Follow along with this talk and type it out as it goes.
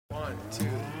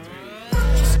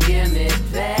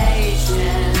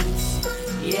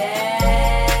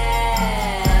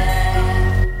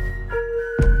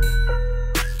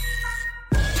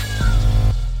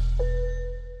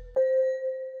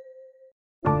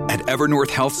At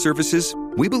Evernorth Health Services,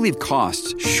 we believe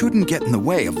costs shouldn't get in the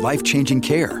way of life-changing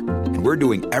care, and we're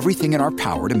doing everything in our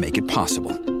power to make it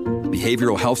possible.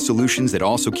 Behavioral health solutions that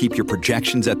also keep your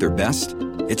projections at their best?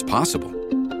 It's possible.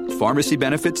 Pharmacy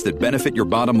benefits that benefit your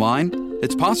bottom line?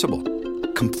 It's possible.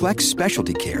 Complex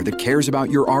specialty care that cares about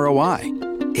your ROI?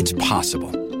 It's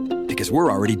possible. Because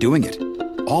we're already doing it.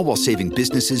 All while saving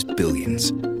businesses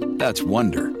billions. That's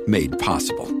Wonder made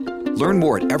possible. Learn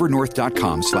more at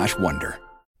evernorth.com/wonder.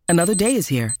 Another day is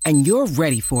here, and you're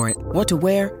ready for it. What to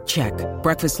wear? Check.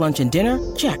 Breakfast, lunch, and dinner?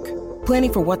 Check.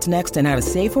 Planning for what's next and how to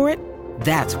save for it?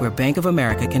 That's where Bank of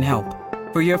America can help.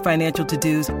 For your financial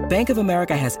to-dos, Bank of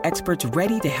America has experts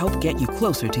ready to help get you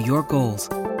closer to your goals.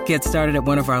 Get started at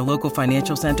one of our local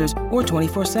financial centers or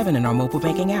 24/7 in our mobile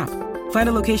banking app. Find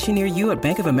a location near you at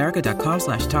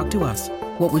bankofamerica.com/talktous.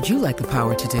 What would you like the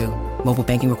power to do? Mobile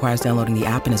banking requires downloading the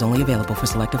app and is only available for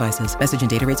select devices. Message and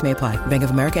data rates may apply. Bank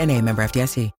of America N.A., member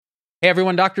FDIC. Hey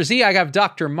everyone, Dr. Z. I got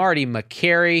Dr. Marty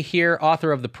Makary here,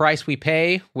 author of The Price We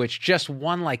Pay, which just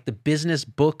won like the business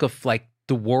book of like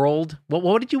the world.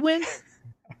 What did you win?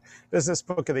 Business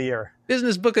Book of the Year.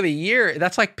 Business Book of the Year.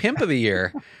 That's like Pimp of the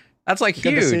Year. That's like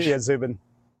Good huge. to see you, Zubin.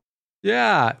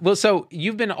 Yeah. Well, so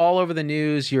you've been all over the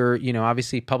news. You're,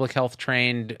 obviously public health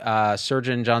trained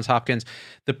surgeon, Johns Hopkins.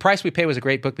 The Price We Pay was a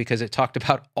great book because it talked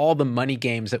about all the money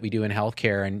games that we do in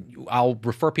healthcare. And I'll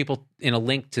refer people in a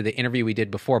link to the interview we did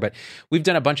before, but we've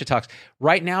done a bunch of talks.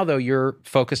 Right now, though, you're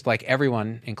focused like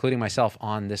everyone, including myself,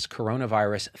 on this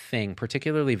coronavirus thing,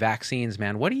 particularly vaccines,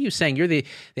 man. What are you saying? You're the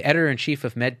editor-in-chief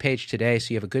of MedPage Today,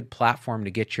 so you have a good platform to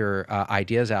get your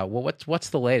ideas out. Well, what's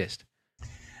the latest?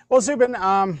 Well, Zubin,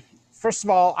 first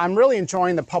of all, I'm really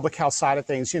enjoying the public health side of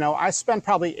things. I spend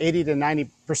probably 80 to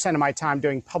 90% of my time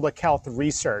doing public health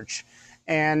research.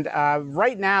 And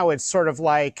right now, it's sort of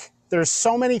like there's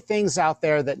so many things out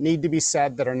there that need to be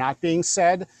said that are not being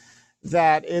said,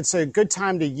 that it's a good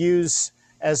time to use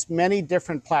as many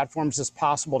different platforms as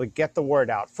possible to get the word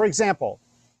out. For example,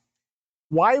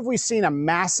 why have we seen a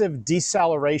massive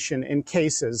deceleration in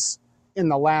cases in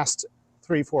the last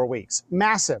 3-4 weeks?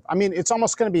 Massive. I mean, it's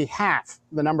almost going to be half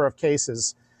the number of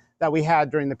cases that we had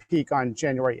during the peak on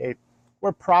January 8th.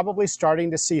 We're probably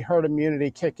starting to see herd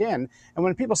immunity kick in. And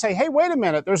when people say, hey, wait a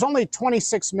minute, there's only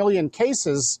 26 million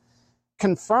cases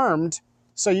confirmed,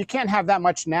 so you can't have that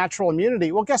much natural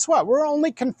immunity. Well, guess what? We're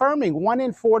only confirming 1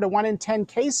 in 4 to 1 in 10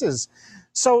 cases.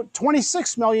 So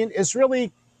 26 million is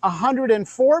really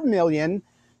 104 million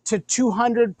to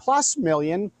 200 plus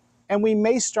million. And we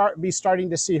may be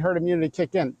starting to see herd immunity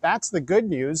kick in. That's the good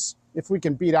news if we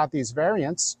can beat out these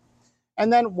variants.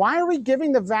 And then why are we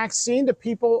giving the vaccine to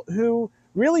people who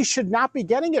really should not be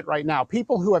getting it right now?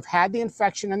 People who have had the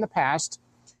infection in the past.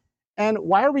 And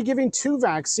why are we giving 2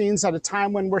 vaccines at a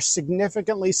time when we're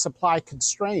significantly supply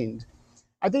constrained?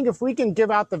 I think if we can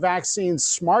give out the vaccines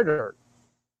smarter,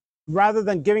 rather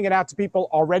than giving it out to people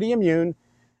already immune,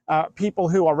 people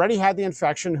who already had the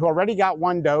infection, who already got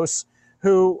 1 dose,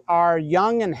 who are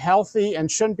young and healthy and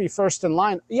shouldn't be first in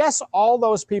line. Yes, all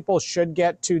those people should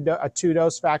get a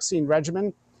 2-dose vaccine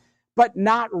regimen, but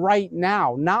not right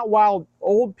now, not while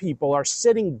old people are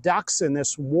sitting ducks in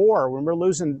this war when we're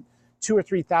losing 2,000 or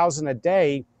 3,000 a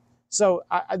day. So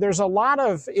there's a lot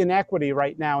of inequity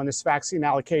right now in this vaccine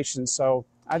allocation. So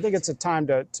I think it's a time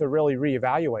to really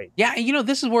reevaluate. Yeah,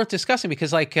 this is worth discussing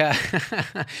because, by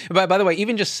the way,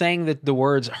 even just saying that the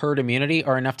words herd immunity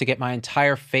are enough to get my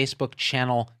entire Facebook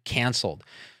channel canceled.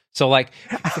 So,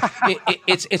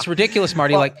 it's ridiculous,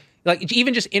 Marty. Well, like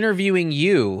even just interviewing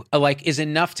you, is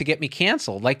enough to get me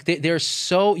canceled. There's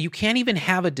so you can't even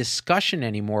have a discussion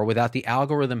anymore without the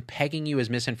algorithm pegging you as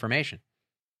misinformation.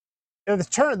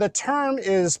 The term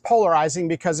is polarizing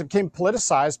because it became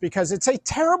politicized because it's a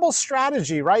terrible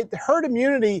strategy, right? The herd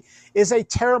immunity is a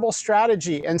terrible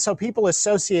strategy. And so people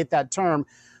associate that term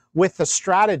with the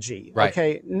strategy. Right.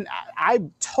 Okay. I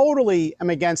totally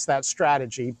am against that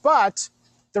strategy. But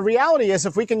the reality is,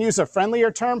 if we can use a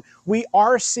friendlier term, we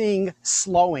are seeing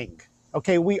slowing.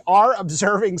 Okay. We are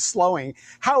observing slowing.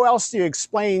 How else do you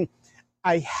explain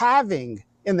a halving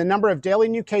in the number of daily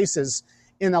new cases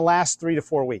in the last 3 to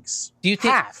 4 weeks? Do you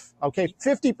think half? Okay,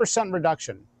 50%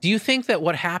 reduction. Do you think that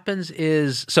what happens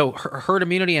is herd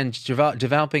immunity and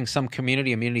developing some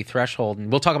community immunity threshold,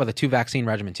 and we'll talk about the 2 vaccine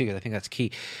regimen too, because I think that's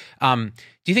key. Do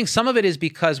you think some of it is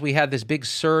because we had this big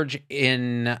surge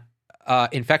in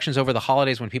infections over the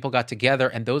holidays when people got together,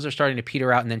 and those are starting to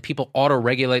peter out, and then people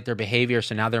auto-regulate their behavior,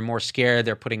 so now they're more scared,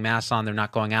 they're putting masks on, they're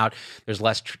not going out, there's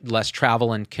less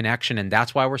travel and connection, and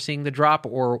that's why we're seeing the drop?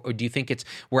 Or do you think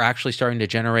we're actually starting to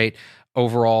generate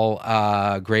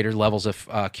overall greater levels of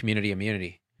community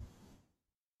immunity?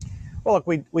 Well,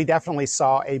 look, we definitely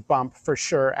saw a bump for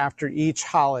sure after each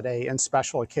holiday and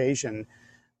special occasion.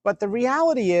 But the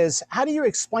reality is, how do you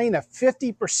explain a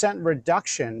 50%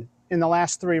 reduction in the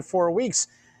last 3 or 4 weeks?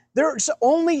 There's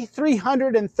only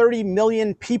 330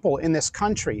 million people in this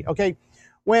country, okay?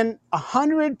 When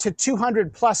 100 to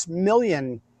 200 plus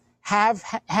million have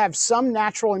some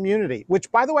natural immunity,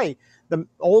 which, by the way, the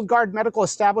old guard medical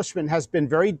establishment has been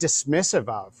very dismissive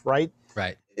of, right?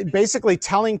 Right. Basically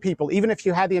telling people, even if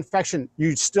you had the infection,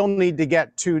 you still need to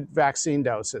get 2 vaccine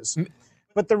doses.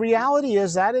 But the reality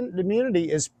is that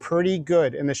immunity is pretty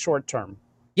good in the short term.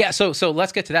 Yeah, so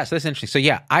let's get to that. So that's interesting. So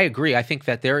yeah, I agree. I think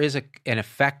that there is an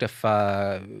effect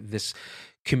of this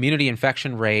community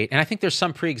infection rate, and I think there's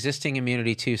some pre-existing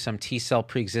immunity too, some T-cell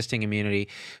pre-existing immunity,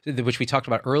 which we talked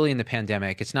about early in the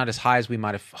pandemic. It's not as high as we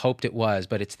might have hoped it was,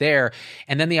 but it's there.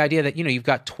 And then the idea that, you've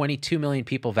got 22 million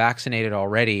people vaccinated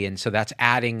already, and so that's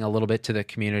adding a little bit to the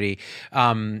community.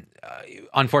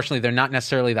 Unfortunately, they're not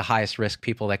necessarily the highest risk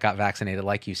people that got vaccinated,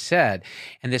 like you said.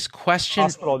 And this question...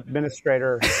 Hospital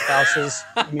administrator spouses,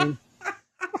 I mean...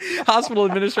 Hospital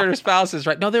administrator spouses,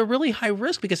 right? No, they're really high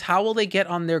risk because how will they get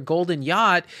on their golden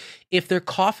yacht if they're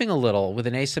coughing a little with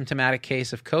an asymptomatic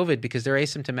case of COVID, because they're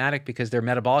asymptomatic, because their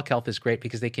metabolic health is great,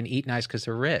 because they can eat nice because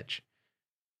they're rich,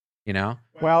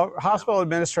 Well, hospital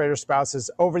administrator spouses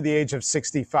over the age of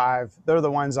 65, they're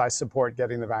the ones I support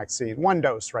getting the vaccine. 1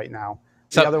 dose right now.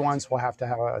 The other ones we'll have to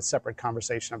have a separate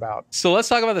conversation about. So let's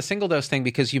talk about the single dose thing,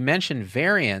 because you mentioned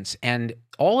variants, and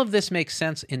all of this makes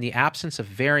sense in the absence of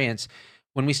variants.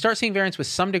 When we start seeing variants with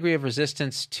some degree of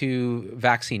resistance to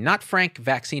vaccine, not frank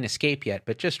vaccine escape yet,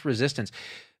 but just resistance.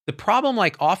 The problem,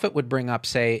 like Offit would bring up,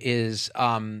 say, is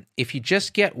if you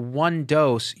just get 1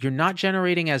 dose, you're not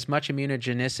generating as much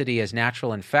immunogenicity as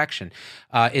natural infection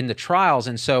in the trials.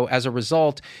 And so as a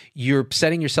result, you're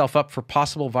setting yourself up for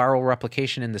possible viral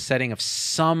replication in the setting of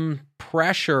some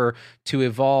pressure to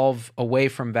evolve away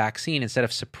from vaccine instead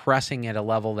of suppressing at a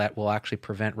level that will actually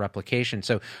prevent replication.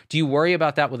 So do you worry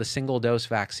about that with a single dose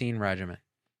vaccine regimen?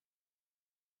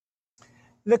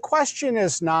 The question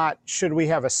is not, should we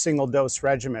have a single dose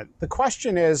regimen? The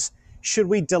question is, should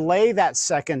we delay that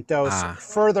second dose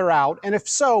further out? And if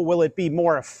so, will it be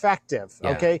more effective?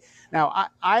 Yeah. Okay. Now,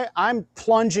 I'm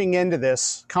plunging into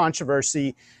this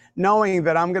controversy knowing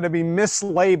that I'm going to be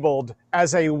mislabeled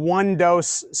as a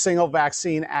 1-dose single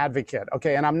vaccine advocate.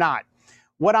 Okay. And I'm not.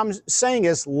 What I'm saying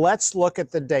is, let's look at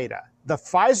the data. The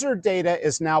Pfizer data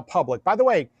is now public. By the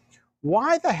way,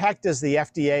 why the heck does the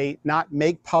FDA not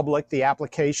make public the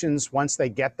applications once they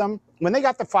get them? When they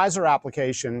got the Pfizer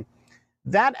application,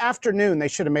 that afternoon, they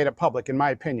should have made it public, in my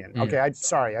opinion. Okay, I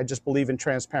just believe in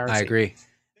transparency. I agree.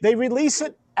 They release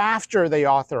it after they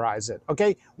authorize it,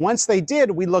 okay? Once they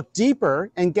did, we looked deeper,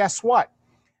 and guess what?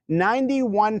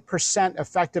 91%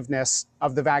 effectiveness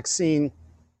of the vaccine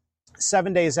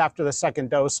 7 days after the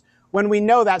second dose, when we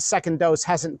know that second dose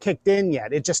hasn't kicked in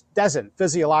yet. It just doesn't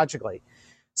physiologically.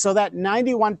 So that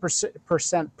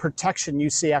 91% protection you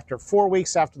see after 4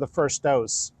 weeks after the first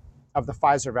dose of the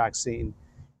Pfizer vaccine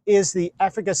is the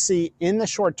efficacy in the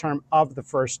short term of the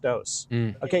first dose.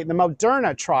 Okay, the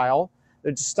Moderna trial,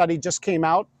 the study just came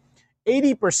out,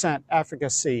 80%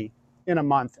 efficacy in a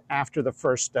month after the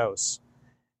first dose.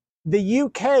 The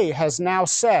UK has now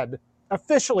said,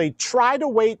 officially, try to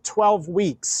wait 12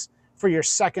 weeks for your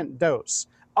second dose.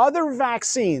 Other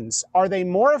vaccines, are they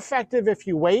more effective if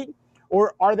you wait?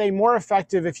 Or are they more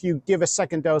effective if you give a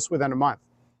second dose within a month?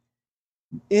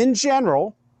 In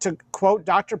general, to quote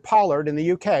Dr. Pollard in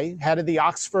the UK, head of the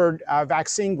Oxford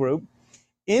vaccine group,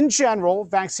 in general,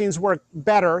 vaccines work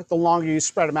better the longer you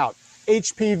spread them out.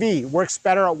 HPV works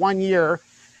better at 1 year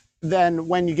than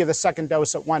when you give a second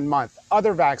dose at 1 month.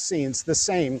 Other vaccines, the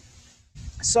same.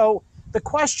 So the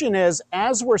question is,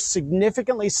 as we're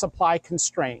significantly supply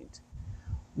constrained,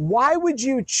 why would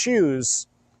you choose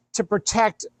to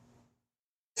protect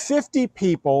 50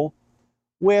 people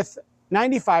with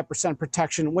 95%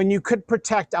 protection when you could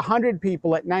protect 100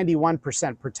 people at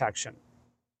 91% protection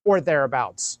or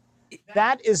thereabouts?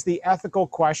 That is the ethical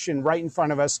question right in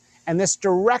front of us. And this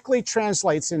directly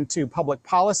translates into public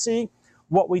policy,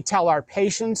 what we tell our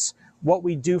patients, what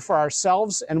we do for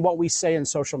ourselves, and what we say in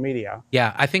social media.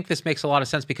 Yeah, I think this makes a lot of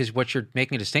sense, because what you're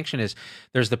making a distinction is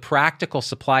there's the practical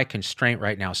supply constraint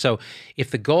right now. So if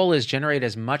the goal is generate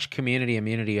as much community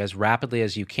immunity as rapidly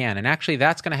as you can, and actually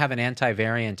that's going to have an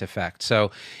anti-variant effect. So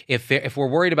if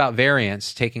we're worried about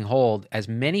variants taking hold, as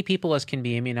many people as can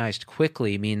be immunized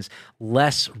quickly means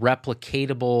less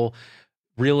replicatable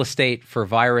real estate for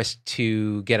virus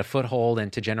to get a foothold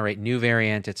and to generate new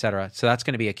variant, et cetera. So that's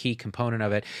going to be a key component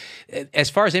of it. As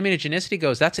far as immunogenicity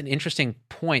goes, that's an interesting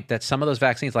point that some of those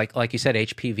vaccines, like you said,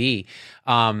 HPV,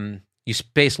 you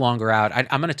space longer out.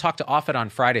 I'm going to talk to Offit on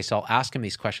Friday, so I'll ask him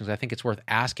these questions. I think it's worth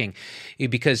asking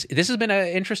because this has been an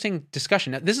interesting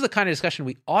discussion. Now, this is the kind of discussion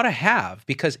we ought to have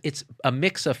because it's a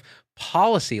mix of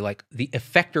policy, like the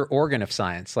effector organ of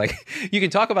science. Like you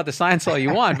can talk about the science all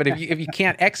you want, but if you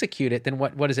can't execute it, then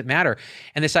what does it matter?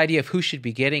 And this idea of who should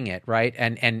be getting it, right?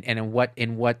 And in what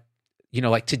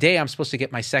like today I'm supposed to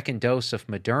get my second dose of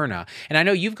Moderna. And I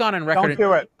know you've gone on record. Don't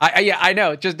do it. I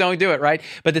know. Just don't do it, right?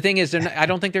 But the thing is, I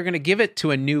don't think they're going to give it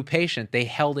to a new patient. They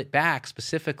held it back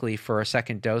specifically for a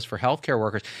second dose for healthcare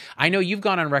workers. I know you've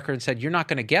gone on record and said you're not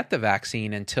going to get the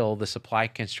vaccine until the supply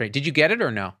constraint. Did you get it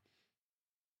or no?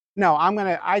 No,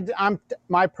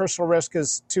 my personal risk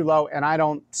is too low, and I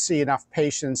don't see enough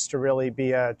patients to really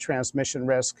be a transmission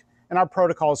risk. And our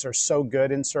protocols are so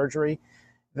good in surgery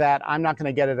that I'm not going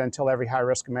to get it until every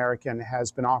high-risk American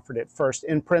has been offered it first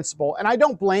in principle. And I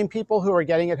don't blame people who are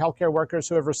getting it, healthcare workers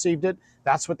who have received it.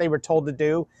 That's what they were told to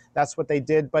do. That's what they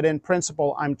did. But in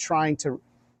principle, I'm trying to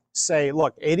say,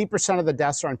 look, 80% of the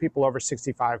deaths are on people over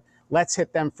 65. Let's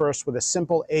hit them first with a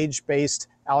simple age-based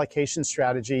allocation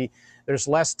strategy. There's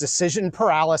less decision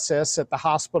paralysis at the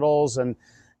hospitals and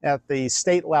at the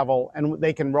state level, and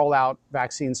they can roll out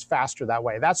vaccines faster that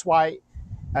way. That's why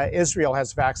Israel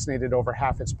has vaccinated over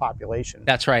half its population.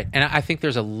 That's right. And I think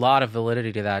there's a lot of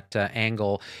validity to that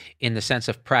angle in the sense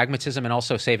of pragmatism and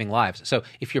also saving lives. So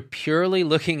if you're purely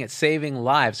looking at saving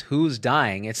lives, who's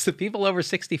dying? It's the people over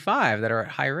 65 that are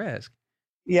at high risk.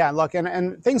 Yeah, look,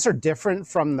 and things are different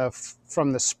from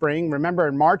the spring. Remember,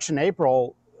 in March and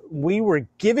April, we were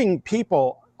giving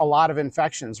people a lot of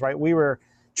infections, right? We were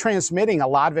transmitting a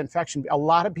lot of infection. A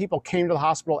lot of people came to the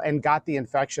hospital and got the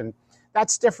infection.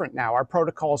 That's different now. Our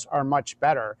protocols are much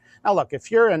better. Now, look,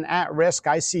 if you're an at-risk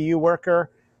ICU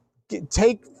worker,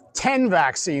 take 10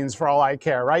 vaccines for all I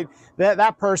care, right?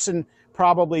 That person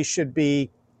probably should be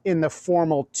in the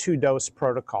formal 2-dose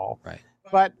protocol. Right.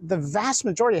 But the vast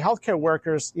majority of healthcare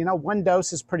workers, 1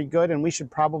 dose is pretty good, and we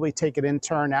should probably take it in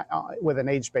turn with an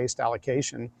age-based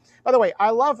allocation. By the way,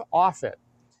 I love Offit,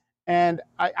 and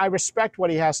I respect what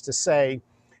he has to say,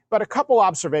 but a couple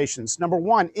observations. Number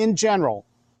one, in general,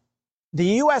 the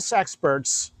U.S.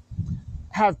 experts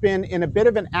have been in a bit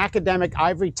of an academic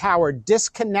ivory tower,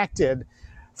 disconnected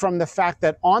from the fact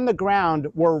that on the ground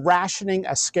we're rationing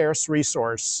a scarce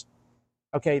resource.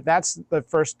 Okay, that's the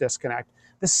first disconnect.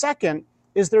 The second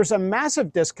is there's a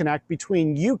massive disconnect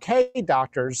between UK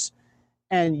doctors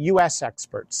and U.S.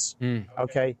 experts.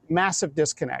 Okay, massive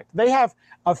disconnect. They have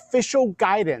official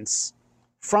guidance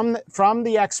from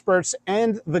the experts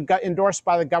and endorsed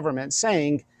by the government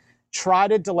saying, try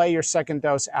to delay your second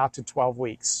dose out to 12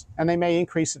 weeks, and they may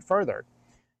increase it further.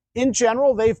 In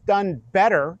general, they've done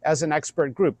better as an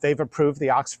expert group. They've approved the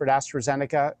Oxford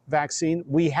AstraZeneca vaccine.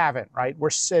 We haven't, right? We're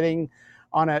sitting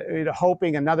on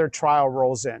hoping another trial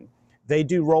rolls in. They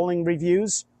do rolling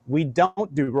reviews. We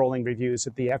don't do rolling reviews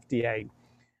at the FDA.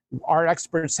 Our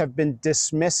experts have been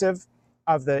dismissive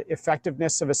of the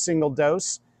effectiveness of a single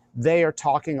dose. They are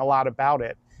talking a lot about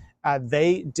it.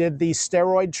 They did the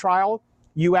steroid trial.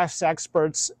 U.S.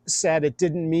 experts said it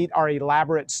didn't meet our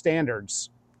elaborate standards.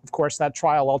 Of course, that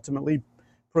trial ultimately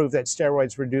proved that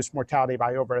steroids reduced mortality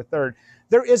by over a third.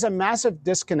 There is a massive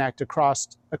disconnect across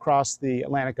the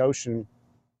Atlantic Ocean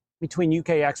between UK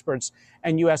experts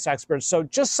and US experts. So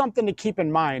just something to keep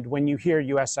in mind when you hear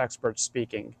US experts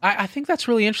speaking. I think that's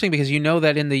really interesting because you know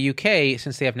that in the UK,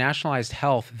 since they have nationalized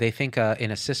health, they think in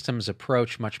a systems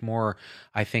approach much more,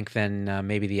 I think, than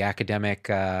maybe the academic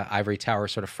ivory tower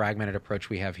sort of fragmented approach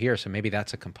we have here. So maybe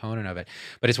that's a component of it.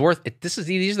 But it's worth it.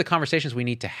 These are the conversations we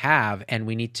need to have, and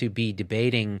we need to be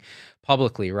debating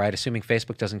publicly, right? Assuming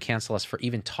Facebook doesn't cancel us for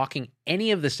even talking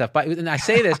any of this stuff. But and I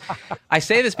say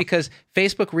this because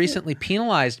Facebook recently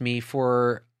penalized me for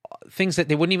things that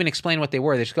they wouldn't even explain what they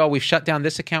were. They just go, we've shut down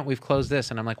this account, we've closed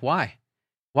this. And I'm like, why?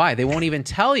 They won't even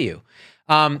tell you.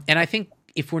 And I think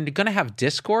if we're going to have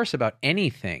discourse about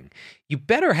anything, you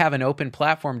better have an open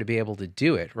platform to be able to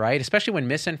do it, right? Especially when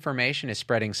misinformation is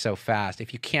spreading so fast.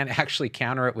 If you can't actually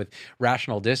counter it with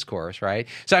rational discourse, right?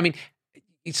 So, I mean,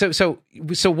 So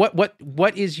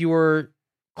what is your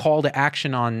call to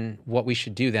action on what we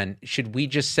should do then? Should we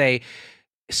just say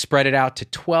spread it out to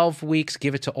 12 weeks,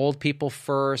 give it to old people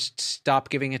first, stop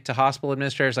giving it to hospital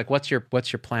administrators? Like what's your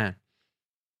plan?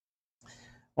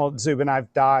 Well, Zubin,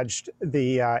 I've dodged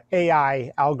the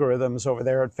AI algorithms over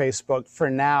there at Facebook for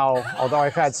now, although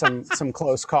I've had some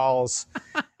close calls.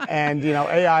 And,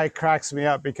 AI cracks me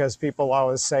up because people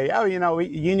always say, oh,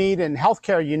 you need in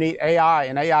healthcare, you need AI,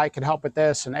 and AI can help with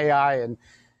this and AI. And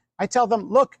I tell them,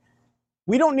 look,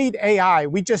 we don't need AI.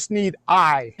 We just need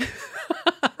I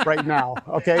right now.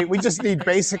 Okay. We just need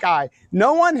basic I.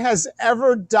 No one has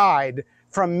ever died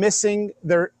from missing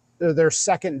their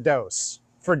second dose,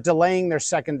 for delaying their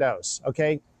second dose.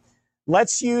 Okay.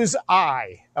 Let's use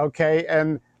I. Okay.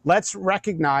 And let's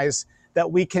recognize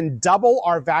that we can double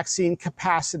our vaccine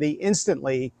capacity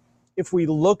instantly if we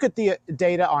look at the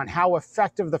data on how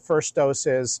effective the first dose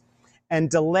is and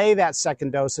delay that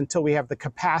second dose until we have the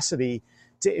capacity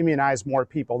to immunize more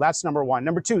people. That's number one.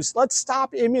 Number two, let's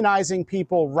stop immunizing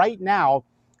people right now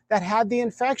that had the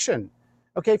infection.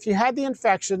 Okay, if you had the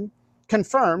infection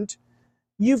confirmed,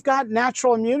 you've got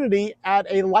natural immunity at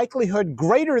a likelihood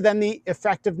greater than the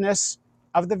effectiveness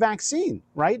of the vaccine,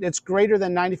 right? It's greater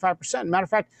than 95%. Matter of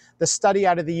fact, the study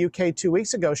out of the UK 2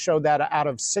 weeks ago showed that out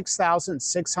of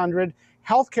 6,600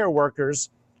 healthcare workers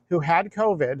who had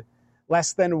COVID,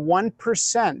 less than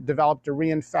 1% developed a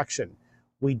reinfection.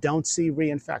 We don't see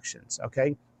reinfections,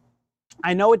 okay?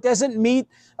 I know it doesn't meet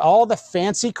all the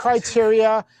fancy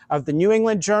criteria of the New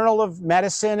England Journal of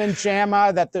Medicine and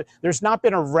JAMA, that there's not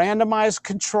been a randomized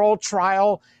control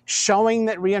trial showing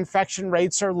that reinfection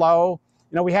rates are low.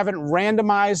 We haven't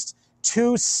randomized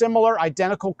two similar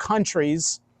identical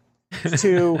countries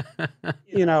to,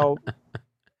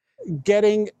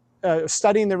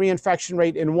 studying the reinfection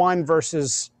rate in one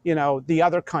versus, the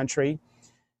other country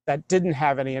that didn't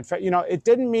have any infection. It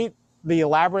didn't meet the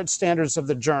elaborate standards of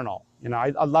the journal. I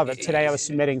love it. Today I was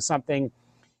submitting something.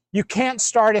 You can't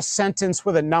start a sentence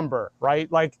with a number, right?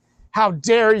 Like, how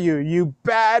dare you, you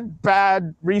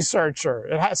bad researcher.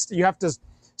 You have to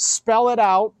spell it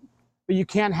out, but you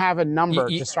can't have a number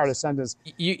to start a sentence.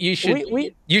 You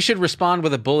should respond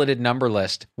with a bulleted number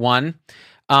list. 1,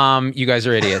 you guys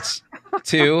are idiots.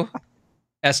 2,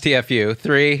 STFU.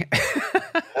 3.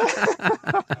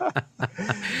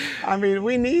 I mean,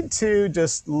 we need to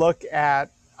just look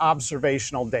at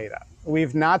observational data.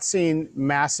 We've not seen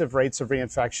massive rates of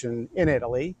reinfection in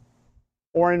Italy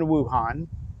or in Wuhan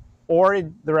or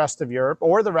in the rest of Europe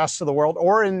or the rest of the world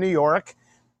or in New York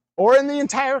or in the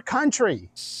entire country.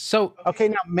 So, okay,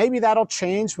 now maybe that'll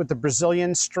change with the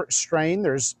Brazilian strain.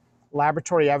 There's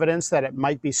laboratory evidence that it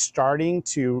might be starting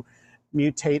to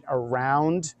mutate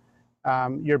around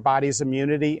your body's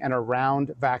immunity and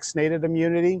around vaccinated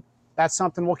immunity. That's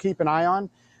something we'll keep an eye on.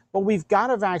 But we've got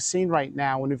a vaccine right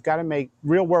now, and we've got to make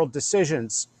real-world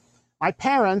decisions. My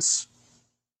parents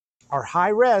are high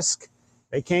risk.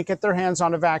 They can't get their hands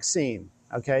on a vaccine,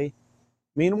 okay?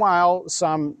 Meanwhile,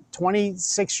 some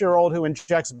 26-year-old who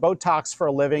injects Botox for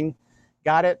a living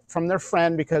got it from their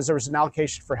friend because there was an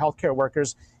allocation for healthcare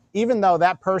workers, even though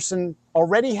that person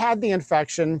already had the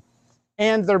infection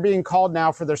and they're being called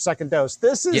now for their second dose.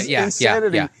 This is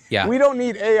insanity. Yeah. We don't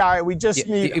need AI. We just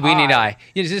need I.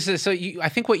 I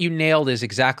think what you nailed is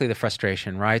exactly the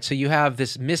frustration, right? So you have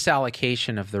this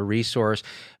misallocation of the resource,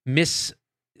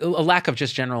 a lack of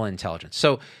just general intelligence.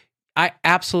 So I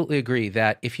absolutely agree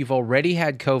that if you've already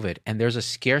had COVID and there's a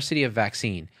scarcity of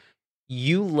vaccine,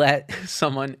 you let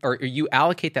someone or you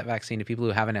allocate that vaccine to people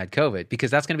who haven't had COVID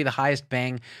because that's going to be the highest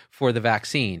bang for the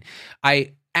vaccine.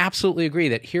 I absolutely agree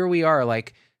that here we are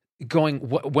like going,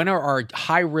 when are our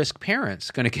high-risk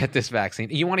parents going to get this vaccine?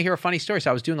 You want to hear a funny story? So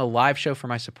I was doing a live show for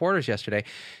my supporters yesterday,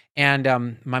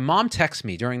 and my mom texts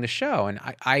me during the show, and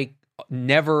I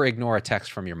never ignore a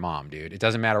text from your mom, dude. It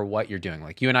doesn't matter what you're doing.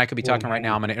 Like you and I could be talking right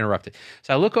now. I'm going to interrupt it.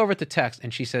 So I look over at the text,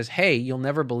 and she says, "Hey, you'll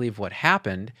never believe what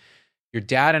happened. Your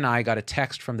dad and I got a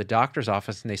text from the doctor's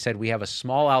office, and they said, we have a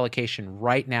small allocation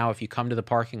right now. If you come to the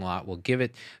parking lot, we'll give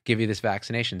you this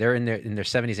vaccination." They're in their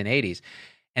 70s and 80s.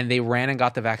 And they ran and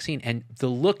got the vaccine. And the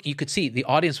look, you could see, the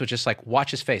audience was just like,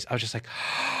 watch his face. I was just like,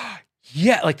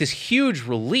 yeah, like this huge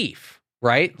relief,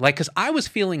 right? Like, because I was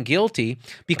feeling guilty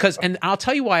because, and I'll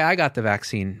tell you why I got the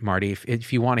vaccine, Marty,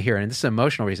 if you want to hear it. And this is an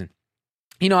emotional reason.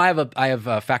 I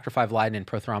have factor V Leiden and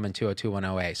prothrombin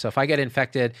 20210A. So if I get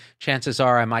infected, chances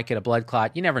are I might get a blood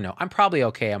clot. You never know. I'm probably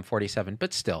okay. I'm 47,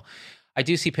 but still. I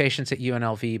do see patients at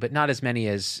UNLV, but not as many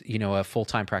as, a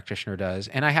full-time practitioner does.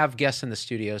 And I have guests in the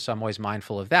studio, so I'm always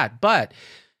mindful of that. But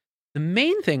the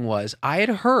main thing was I had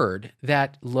heard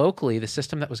that locally, the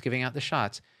system that was giving out the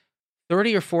shots,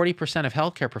 30 or 40% of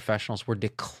healthcare professionals were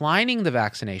declining the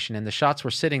vaccination, and the shots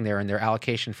were sitting there in their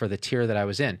allocation for the tier that I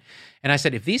was in. And I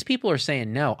said, if these people are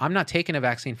saying, no, I'm not taking a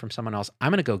vaccine from someone else,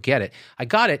 I'm going to go get it. I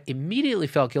got it, immediately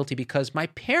felt guilty because my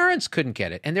parents couldn't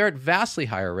get it, and they're at vastly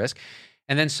higher risk.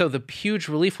 And then so the huge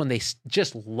relief when they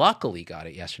just luckily got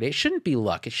it yesterday, it shouldn't be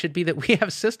luck. It should be that we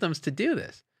have systems to do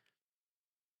this.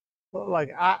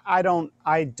 Like I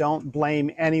don't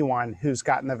blame anyone who's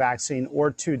gotten the vaccine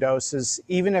or 2 doses,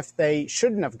 even if they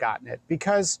shouldn't have gotten it,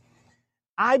 because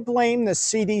I blame the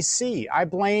CDC. I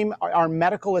blame our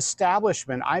medical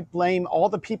establishment. I blame all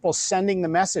the people sending the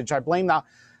message. I blame the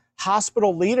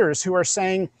hospital leaders who are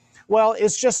saying, well,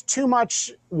 it's just too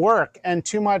much work and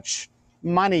too much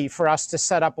money for us to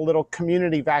set up a little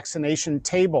community vaccination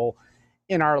table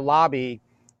in our lobby.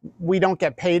 We don't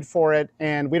get paid for it,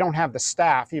 and we don't have the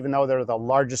staff, even though they're the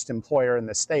largest employer in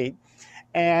the state.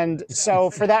 And so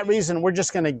for that reason, we're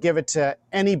just going to give it to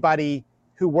anybody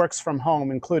who works from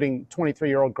home, including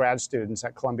 23-year-old grad students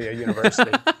at Columbia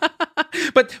University.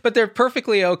 But they're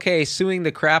perfectly okay suing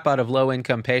the crap out of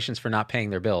low-income patients for not paying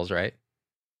their bills, right?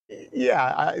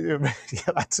 Yeah,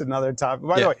 that's another topic.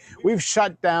 By the way, we've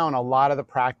shut down a lot of the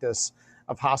practice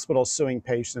of hospitals suing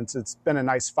patients. It's been a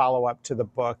nice follow-up to the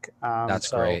book.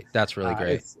 That's great. That's really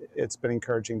great. It's been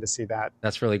encouraging to see that.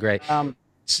 That's really great. The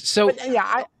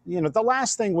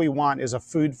last thing we want is a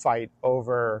food fight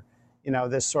over,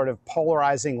 this sort of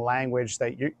polarizing language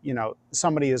that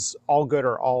somebody is all good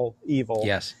or all evil.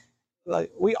 Yes.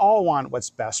 Like, we all want what's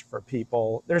best for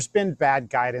people. There's been bad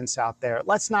guidance out there.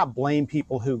 Let's not blame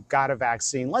people who got a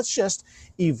vaccine. Let's just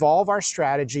evolve our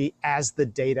strategy as the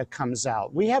data comes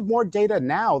out. We have more data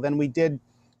now than we did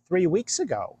 3 weeks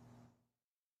ago.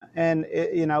 And,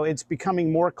 it's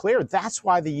becoming more clear. That's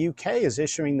why the UK is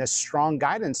issuing this strong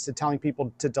guidance to telling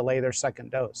people to delay their second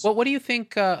dose. Well, what do you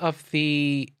think of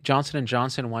the Johnson &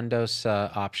 Johnson 1-dose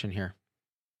option here?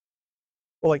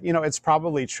 Well, it's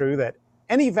probably true that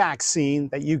any vaccine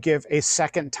that you give a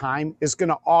second time is going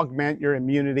to augment your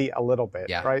immunity a little bit,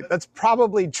 right? That's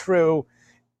probably true.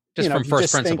 Just from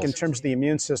first principles. Think in terms of the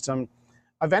immune system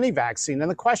of any vaccine. And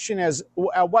the question is,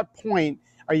 at what point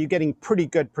are you getting pretty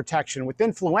good protection? With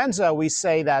influenza, we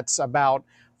say that's about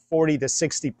 40 to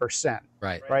 60%.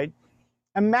 Right?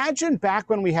 Imagine back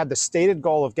when we had the stated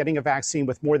goal of getting a vaccine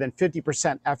with more than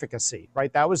 50% efficacy,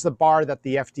 right? That was the bar that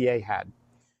the FDA had.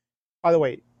 By the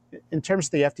way, in terms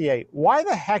of the FDA, why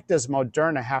the heck does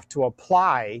Moderna have to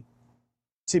apply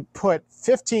to put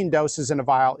 15 doses in a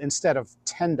vial instead of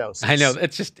 10 doses? I know.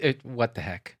 It's just, what the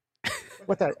heck?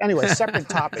 Anyway, separate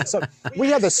topic. So we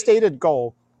had the stated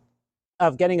goal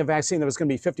of getting a vaccine that was going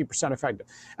to be 50% effective.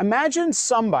 Imagine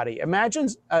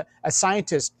a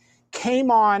scientist came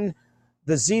on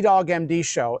the Z-Dog MD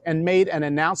show and made an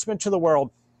announcement to the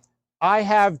world, I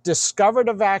have discovered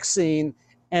a vaccine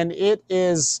and it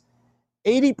is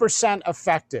 80%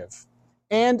 effective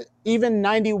and even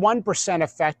 91%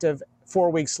 effective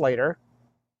 4 weeks later.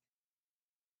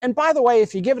 And by the way,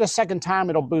 if you give it a second time,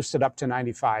 it'll boost it up to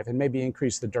 95 and maybe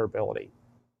increase the durability.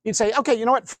 You'd say, okay, you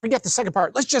know what? Forget the second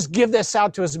part. Let's just give this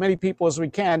out to as many people as we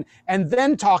can and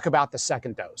then talk about the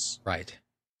second dose. Right.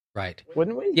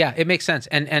 Wouldn't we? Yeah, it makes sense.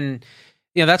 And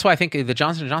that's why I think the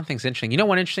Johnson & Johnson thing's interesting.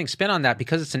 One interesting spin on that,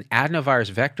 because it's an adenovirus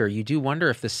vector, you do wonder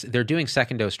if they're doing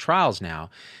second dose trials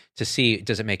now to see,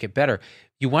 does it make it better?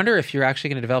 You wonder if you're actually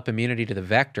going to develop immunity to the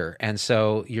vector. And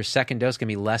so your second dose can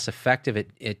be less effective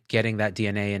at getting that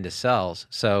DNA into cells.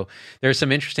 So there's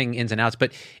some interesting ins and outs,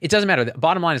 but it doesn't matter. The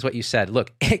bottom line is what you said.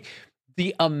 Look,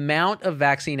 the amount of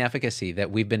vaccine efficacy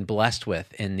that we've been blessed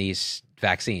with in these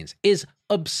vaccines is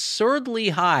absurdly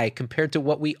high compared to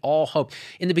what we all hoped.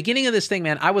 In the beginning of this thing,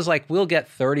 man, I was like, we'll get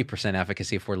 30%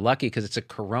 efficacy if we're lucky because it's a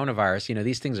coronavirus.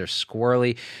 These things are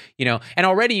squirrely, and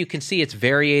already you can see it's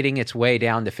variating its way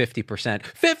down to 50%.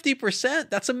 50%?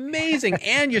 That's amazing.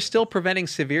 And you're still preventing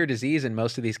severe disease in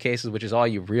most of these cases, which is all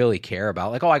you really care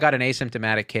about. Like, oh, I got an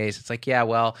asymptomatic case. It's like, yeah,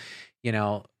 well,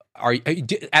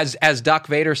 as Doc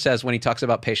Vader says when he talks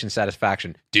about patient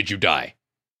satisfaction, did you die?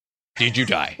 Did you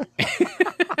die?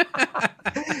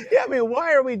 Yeah,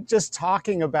 why are we just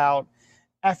talking about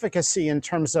efficacy in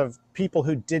terms of people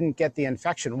who didn't get the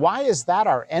infection? Why is that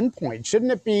our endpoint?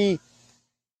 Shouldn't it be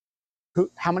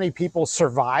how many people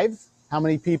survive? How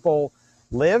many people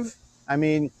live?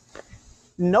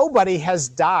 Nobody has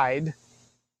died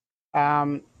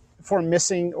for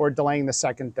missing or delaying the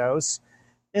second dose.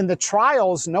 In the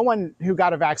trials, no one who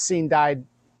got a vaccine died,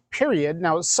 period.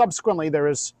 Now, subsequently, there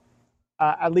was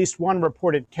at least one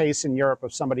reported case in Europe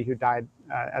of somebody who died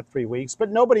at 3 weeks, but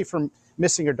nobody from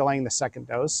missing or delaying the second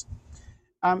dose.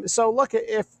 So look,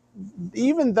 if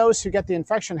even those who get the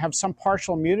infection have some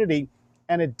partial immunity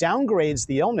and it downgrades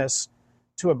the illness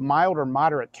to a mild or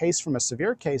moderate case from a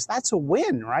severe case, that's a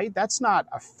win, right? That's not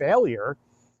a failure.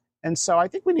 And so I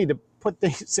think we need to put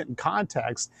things in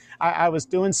context. I was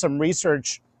doing some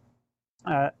research,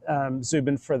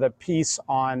 Zubin, for the piece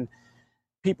on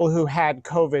people who had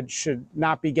COVID should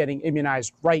not be getting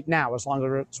immunized right now, as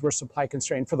long as we're supply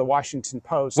constrained, for the Washington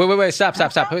Post. Wait, stop.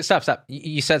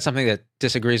 You said something that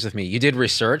disagrees with me. You did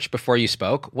research before you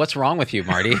spoke. What's wrong with you,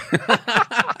 Marty?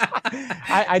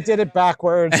 I did it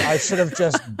backwards. I should have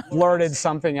just blurted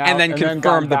something out. And then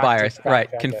confirmed the bias. Right.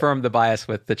 Confirmed the bias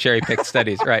with the cherry-picked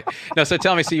studies. Right. No, so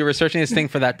tell me, so you're researching this thing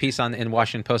for that piece in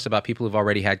Washington Post about people who've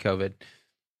already had COVID.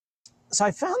 So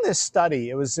I found this study.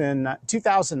 It was in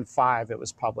 2005, it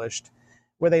was published,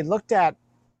 where they looked at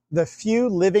the few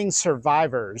living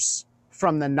survivors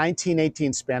from the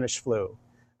 1918 Spanish flu.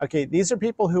 Okay, these are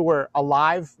people who were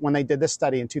alive when they did this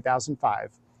study in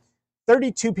 2005.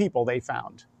 32 people they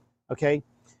found, okay?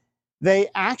 They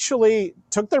actually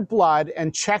took their blood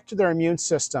and checked their immune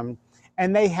system,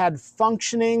 and they had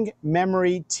functioning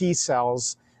memory T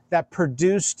cells that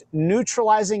produced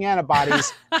neutralizing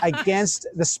antibodies against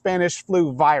the Spanish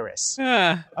flu virus.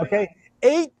 Okay,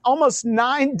 almost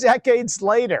 9 decades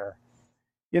later,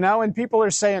 and people are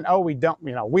saying, "Oh, we don't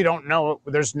know.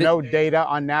 There's no data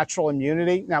on natural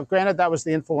immunity." Now, granted, that was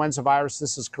the influenza virus.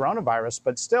 This is coronavirus,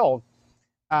 but still,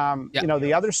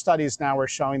 the other studies now are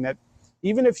showing that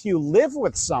even if you live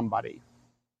with somebody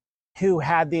who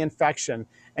had the infection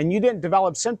and you didn't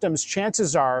develop symptoms,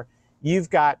 chances are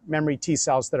you've got memory T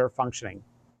cells that are functioning.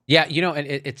 Yeah, and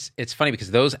it's funny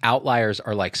because those outliers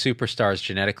are like superstars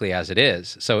genetically as it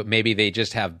is. So maybe they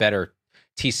just have better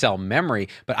T cell memory,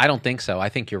 but I don't think so. I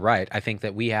think you're right. I think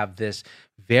that we have this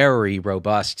very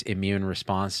robust immune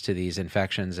response to these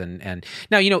infections. And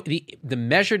now, the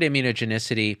measured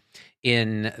immunogenicity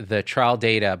in the trial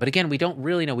data, but again, we don't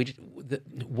really know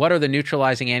what are the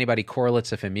neutralizing antibody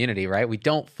correlates of immunity, right? We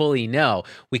don't fully know.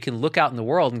 We can look out in the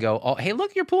world and go, "Oh, hey,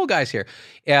 look, your pool guys here."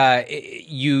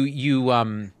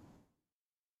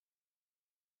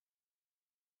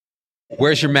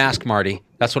 Where's your mask, Marty?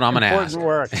 That's what I'm going to ask.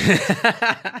 Work.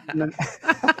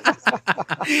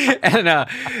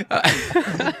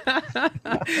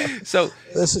 So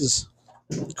this is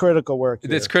critical work.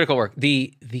 It's critical work.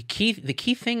 The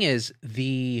key thing is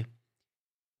the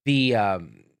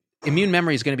immune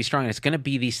memory is going to be strong, and it's going to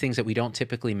be these things that we don't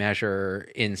typically measure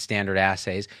in standard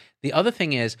assays. The other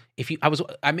thing is,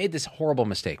 I made this horrible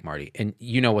mistake, Marty, and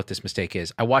you know what this mistake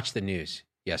is. I watched the news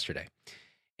yesterday.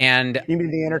 And you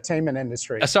mean the entertainment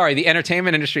industry? The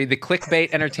entertainment industry, the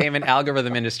clickbait entertainment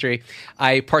algorithm industry.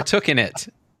 I partook in it.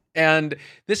 And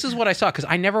this is what I saw, because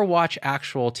I never watch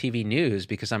actual TV news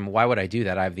because why would I do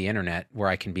that? I have the internet where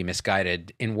I can be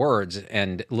misguided in words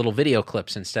and little video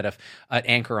clips instead of an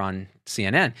anchor on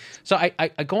CNN. So I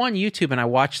go on YouTube and I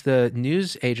watch the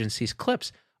news agency's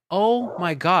clips. Oh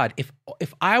my God. If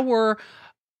I were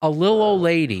a little old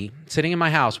lady sitting in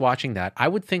my house watching that, I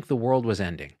would think the world was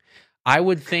ending. I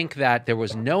would think that there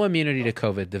was no immunity to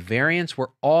COVID. The variants were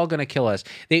all going to kill us.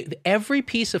 Every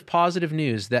piece of positive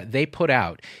news that they put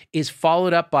out is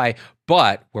followed up by,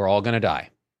 "But we're all going to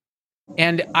die."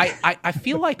 And I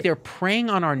feel like they're preying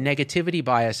on our negativity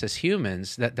bias as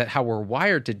humans, that how we're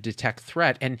wired to detect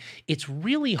threat. And it's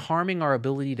really harming our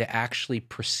ability to actually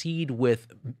proceed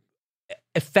with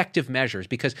effective measures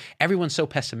because everyone's so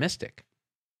pessimistic.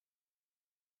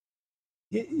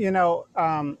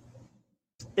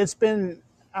 It's been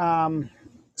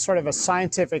sort of a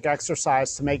scientific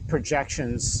exercise to make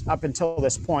projections up until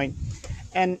this point.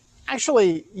 And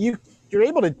actually, you're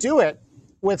able to do it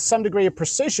with some degree of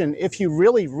precision if you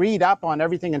really read up on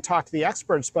everything and talk to the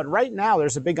experts. But right now,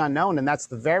 there's a big unknown, and that's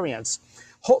the variants.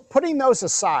 Putting those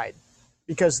aside,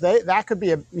 because that could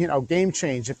be a game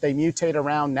change if they mutate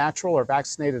around natural or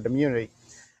vaccinated immunity.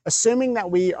 Assuming that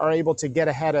we are able to get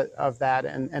ahead of that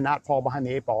and not fall behind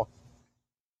the 8 ball,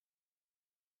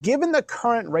 given the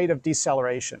current rate of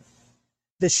deceleration,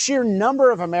 the sheer number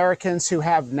of Americans who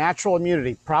have natural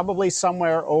immunity, probably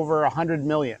somewhere over 100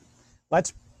 million,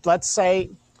 let's say,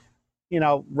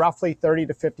 roughly 30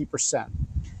 to 50%.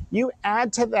 You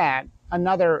add to that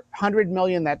another 100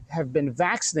 million that have been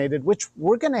vaccinated, which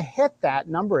we're going to hit that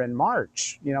number in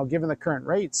March, given the current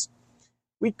rates.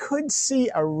 We could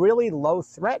see a really low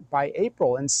threat by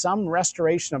April and some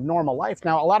restoration of normal life.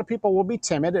 Now, a lot of people will be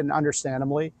timid, and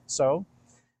understandably so.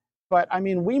 But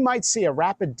we might see a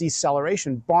rapid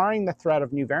deceleration, barring the threat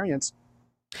of new variants.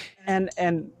 And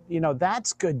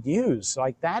that's good news.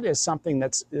 Like, that is something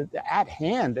that's at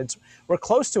hand. We're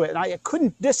close to it. And I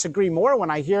couldn't disagree more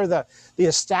when I hear the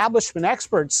establishment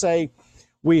experts say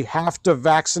we have to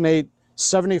vaccinate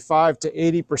 75 to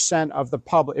 80% of the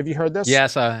public. Have you heard this?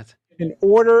 Yes. In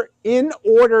order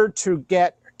to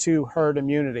get to herd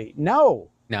immunity. No.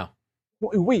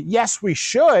 Yes, we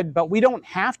should, but we don't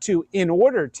have to in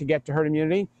order to get to herd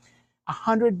immunity.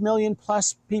 100 million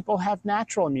plus people have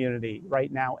natural immunity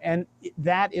right now. And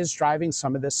that is driving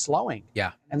some of this slowing.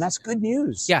 Yeah. And that's good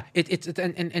news. Yeah.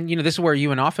 And you know, this is where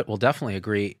you and Offit will definitely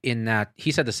agree in that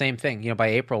he said the same thing. You know, by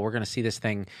April, we're going to see this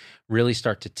thing really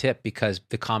start to tip because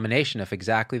the combination of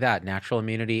exactly that, natural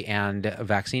immunity and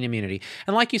vaccine immunity.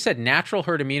 And like you said, natural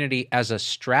herd immunity as a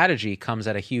strategy comes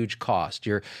at a huge cost.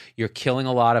 You're killing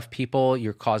a lot of people.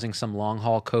 You're causing some long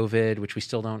haul COVID, which we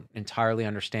still don't entirely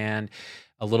understand.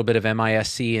 A little bit of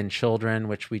MISC in children,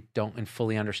 which we don't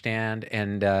fully understand.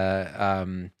 And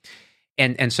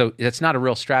so that's not a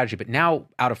real strategy. But now,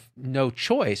 out of no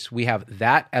choice, we have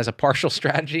that as a partial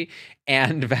strategy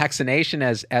and vaccination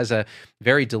as a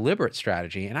very deliberate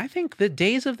strategy. And I think the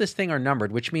days of this thing are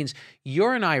numbered, which means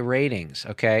your and I ratings,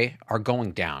 okay, are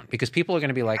going down because people are going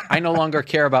to be like, I no longer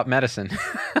care about medicine.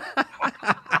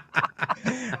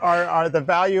 The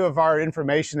value of our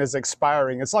information is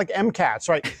expiring. It's like MCATs,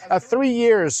 right? 3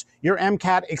 years, your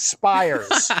MCAT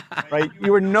expires, right?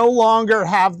 You will no longer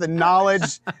have the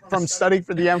knowledge from studying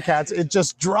for the MCATs. It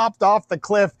just dropped off the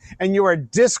cliff, and you are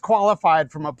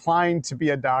disqualified from applying to be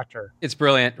a doctor. It's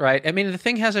brilliant, right? I mean, the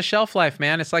thing has a shelf life,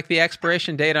 man. It's like the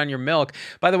expiration date on your milk.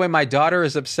 By the way, my daughter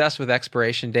is obsessed with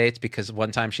expiration dates because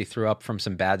one time she threw up from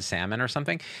some bad salmon or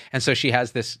something. And so she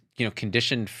has this,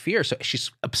 conditioned fear. So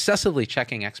she's obsessively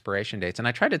checking expiration dates. And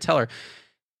I tried to tell her,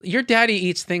 your daddy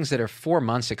eats things that are 4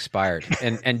 months expired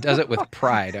and does it with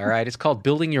pride, all right? It's called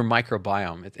building your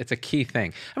microbiome. It's a key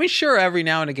thing. I mean, sure, every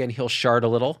now and again he'll shard a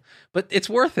little, but it's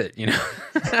worth it,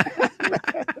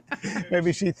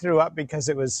 Maybe she threw up because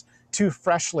it was too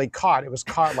freshly caught. It was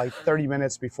caught like 30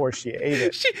 minutes before she ate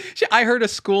it. I heard a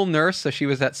school nurse, so she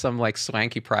was at some like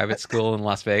swanky private school in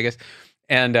Las Vegas.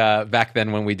 And back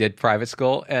then when we did private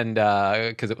school, and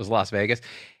because it was Las Vegas,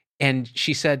 and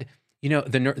she said,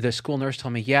 the school nurse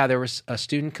told me, yeah, there was a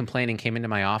student complaining, came into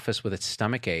my office with a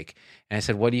stomach ache. And I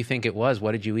said, what do you think it was?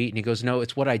 What did you eat? And he goes, no,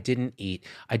 it's what I didn't eat.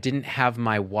 I didn't have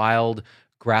my wild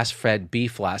grass-fed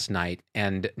beef last night,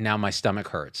 and now my stomach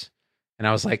hurts. And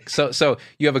I was like, so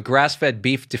you have a grass-fed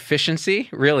beef deficiency?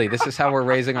 Really? This is how we're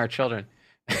raising our children.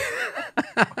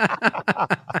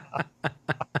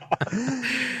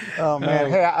 Oh, man.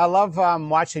 Hey, I love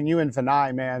watching you and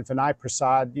Vinay, man. Vinay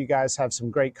Prasad, you guys have some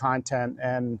great content.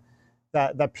 And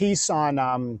the piece on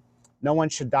No One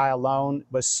Should Die Alone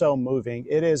was so moving.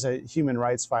 It is a human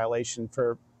rights violation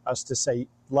for us to say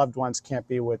loved ones can't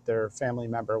be with their family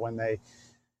member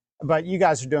but you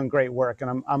guys are doing great work,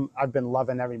 and I've been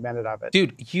loving every minute of it.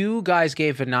 Dude, you guys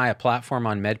gave Vinay a platform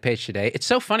on MedPage today. It's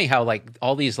so funny how like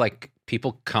all these like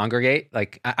people congregate.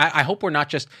 Like I hope we're not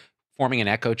just forming an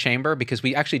echo chamber because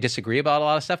we actually disagree about a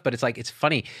lot of stuff, but it's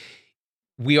funny.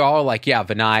 We are all like, yeah,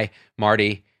 Vinay,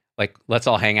 Marty, like let's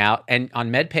all hang out. And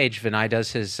on MedPage, Vinay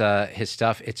does his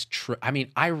stuff. It's true. I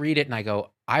mean, I read it and I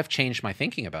go, I've changed my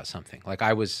thinking about something. Like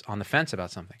I was on the fence about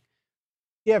something.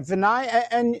 Yeah,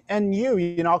 Vinay and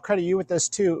you, I'll credit you with this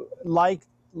too, like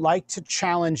to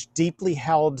challenge deeply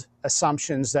held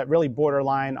assumptions that really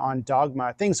borderline on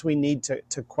dogma, things we need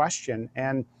to question.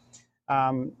 And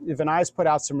Vinay's put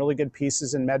out some really good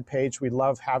pieces in MedPage. We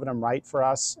love having them write for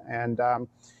us. And,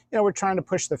 we're trying to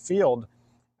push the field.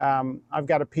 I've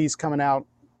got a piece coming out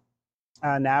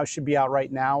now, should be out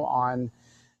right now on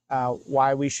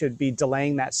why we should be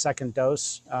delaying that second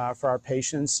dose for our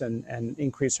patients and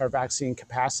increase our vaccine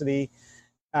capacity.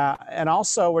 And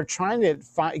also, we're trying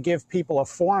to give people a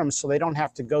forum so they don't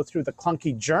have to go through the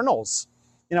clunky journals.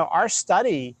 Our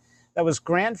study that was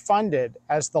grant funded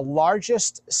as the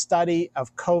largest study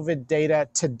of COVID data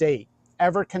to date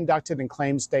ever conducted in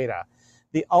claims data,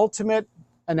 the ultimate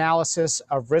analysis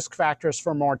of risk factors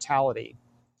for mortality,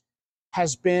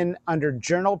 has been under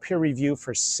journal peer review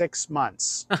for 6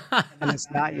 months, and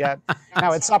it's not yet.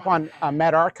 Now it's up on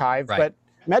medRxiv, right. But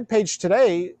MedPage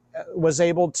today was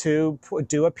able to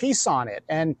do a piece on it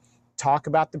and talk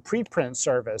about the preprint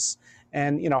service.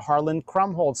 And Harlan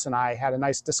Krumholtz and I had a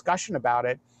nice discussion about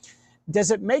it.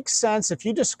 Does it make sense if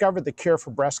you discover the cure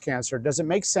for breast cancer? Does it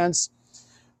make sense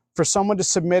for someone to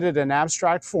submit it in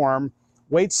abstract form,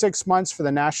 wait 6 months for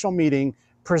the national meeting,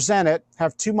 present it,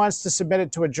 have 2 months to submit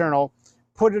it to a journal,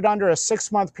 put it under a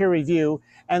 6-month peer review,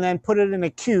 and then put it in a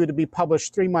queue to be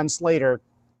published 3 months later,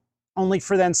 only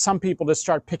for then some people to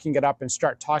start picking it up and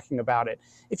start talking about it?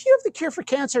 If you have the cure for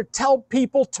cancer, tell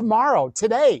people tomorrow,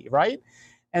 today, right?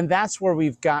 And that's where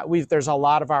there's a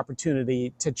lot of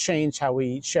opportunity to change how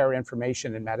we share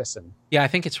information in medicine. Yeah, I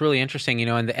think it's really interesting,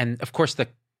 and of course the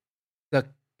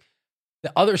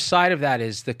other side of that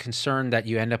is the concern that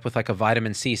you end up with like a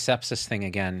vitamin C sepsis thing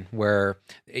again, where,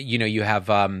 you have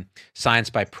science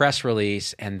by press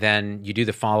release and then you do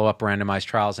the follow-up randomized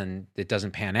trials and it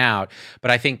doesn't pan out. But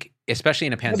I think especially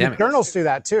in a Well, pandemic. the journals do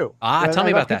that too. Tell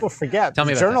me about that. People forget. Tell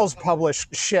me about journals publish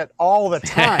shit all the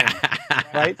time,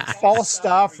 right? False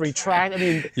stuff, retract. I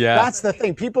mean, that's the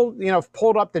thing. People, have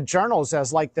pulled up the journals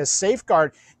as like this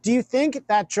safeguard. Do you think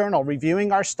that journal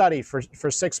reviewing our study for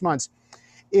 6 months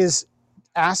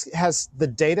has the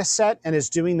data set and is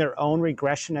doing their own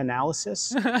regression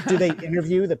analysis? Do they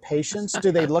interview the patients?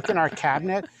 Do they look in our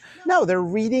cabinet? No, they're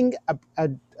reading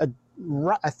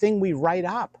a thing we write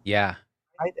up. Yeah.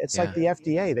 Right? It's like the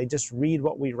FDA. They just read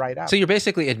what we write up. So you're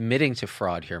basically admitting to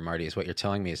fraud here, Marty, is what you're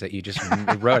telling me, is that you just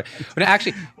wrote it. But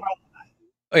actually,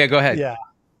 go ahead. Yeah.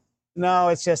 No,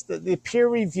 it's just the peer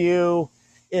review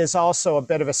is also a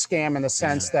bit of a scam in the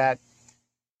sense that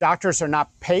doctors are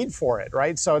not paid for it,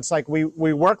 right? So it's like we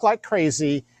work like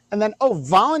crazy and then,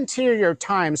 volunteer your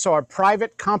time so a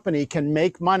private company can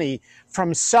make money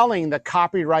from selling the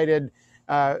copyrighted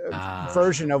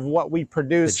version of what we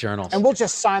produce. The journals. And we'll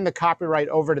just sign the copyright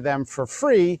over to them for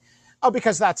free.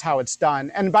 Because that's how it's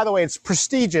done. And by the way, it's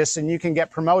prestigious and you can get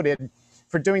promoted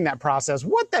for doing that process.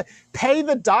 Pay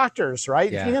the doctors,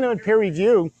 right? Yeah. If you're going to peer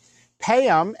review, pay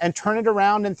them and turn it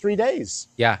around in 3 days.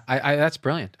 Yeah, that's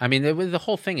brilliant. I mean, the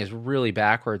whole thing is really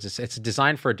backwards. It's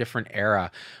designed for a different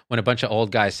era when a bunch of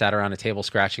old guys sat around a table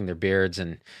scratching their beards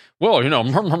and,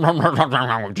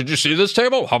 did you see this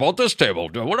table? How about this table?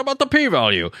 What about the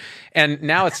p-value? And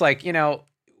now it's like,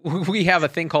 we have a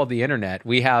thing called the internet.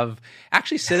 We have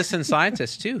actually citizen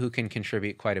scientists too who can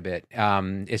contribute quite a bit.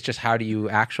 It's just how do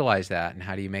you actualize that and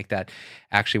how do you make that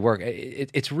actually work?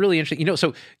 It's really interesting.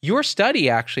 So your study,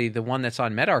 actually, the one that's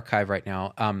on medRxiv right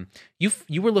now,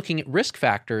 you were looking at risk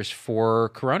factors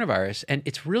for coronavirus, and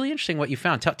it's really interesting what you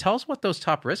found. Tell us what those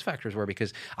top risk factors were,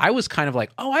 because I was kind of like,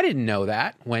 I didn't know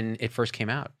that when it first came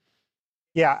out.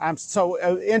 Yeah, so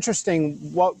interesting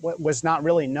what was not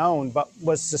really known, but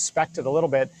was suspected a little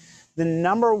bit. The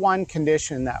number one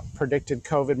condition that predicted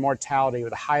COVID mortality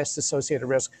with the highest associated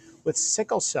risk with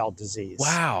sickle cell disease.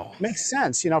 Wow. Makes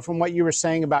sense, from what you were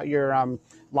saying about your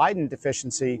Leiden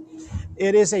deficiency.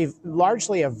 It is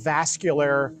largely a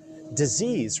vascular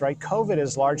disease, right? COVID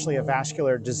is largely a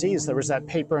vascular disease. There was that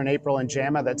paper in April in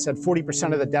JAMA that said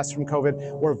 40% of the deaths from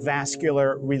COVID were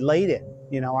vascular related,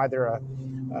 either a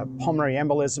pulmonary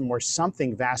embolism or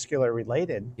something vascular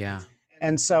related. Yeah.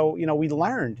 And so, we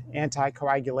learned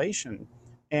anticoagulation.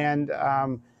 And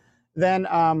then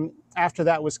after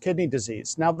that was kidney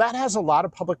disease. Now, that has a lot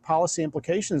of public policy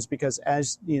implications because,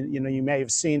 as you may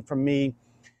have seen from me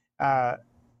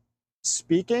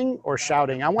speaking or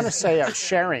shouting, I want to say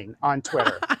sharing on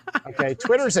Twitter. Okay,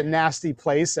 Twitter's a nasty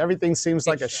place. Everything seems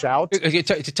like a shout.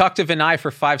 To talk to Vinay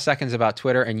for 5 seconds about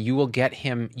Twitter, and you will get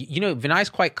him. Vinay's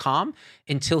quite calm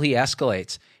until he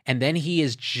escalates, and then he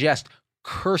is just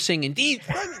cursing and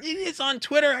it's on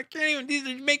Twitter. I can't even.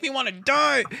 These make me want to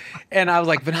die. And I was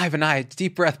like, Vinay,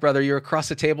 deep breath, brother. You're across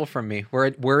the table from me.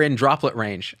 We're in droplet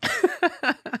range.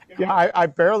 Yeah, I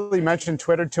barely mentioned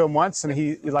Twitter to him once, and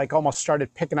he almost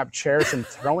started picking up chairs and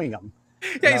throwing them.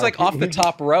 Yeah, he's like off the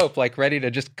top rope, like ready to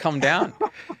just come down.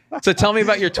 So tell me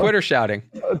about your Twitter shouting.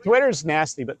 Twitter's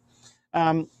nasty, but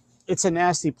it's a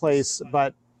nasty place.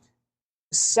 But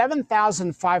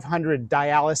 7,500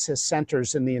 dialysis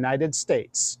centers in the United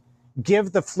States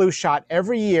give the flu shot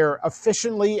every year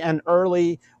efficiently and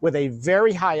early with a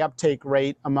very high uptake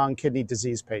rate among kidney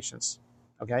disease patients.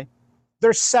 Okay?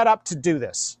 They're set up to do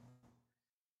this.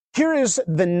 Here is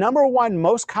the number one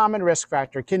most common risk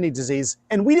factor, kidney disease,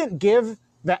 and we didn't give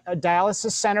the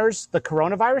dialysis centers the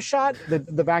coronavirus shot,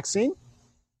 the vaccine.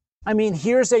 I mean,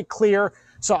 here's a clear,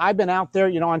 so I've been out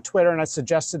there, on Twitter, and I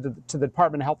suggested to the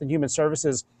Department of Health and Human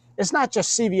Services, it's not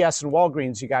just CVS and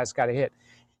Walgreens you guys got to hit.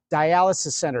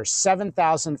 Dialysis centers,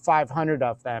 7,500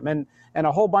 of them, and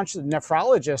a whole bunch of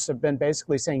nephrologists have been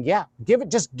basically saying, yeah,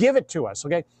 just give it to us,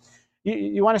 okay?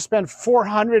 You want to spend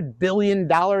 $400 billion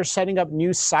setting up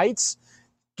new sites?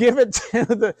 Give it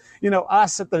to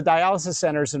us at the dialysis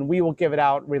centers, and we will give it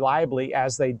out reliably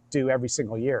as they do every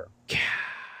single year. Yeah.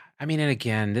 I mean, and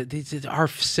again, our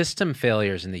system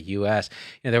failures in the U.S.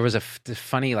 There was a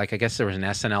funny, I guess there was an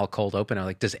SNL cold opener.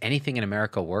 Like, does anything in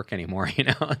America work anymore?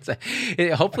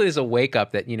 Hopefully there's a wake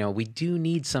up that we do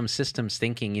need some systems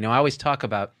thinking. I always talk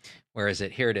about, where is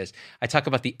it? Here it is. I talk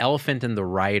about the elephant and the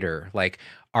rider, like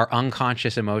our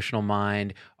unconscious emotional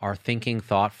mind, our thinking,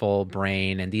 thoughtful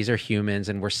brain, and these are humans,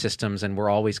 and we're systems, and we're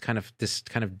always kind of this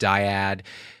kind of dyad.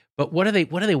 But what are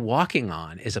they walking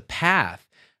on is a path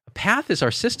Path is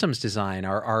our systems design,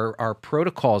 our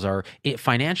protocols, our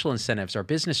financial incentives, our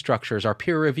business structures, our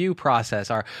peer review process,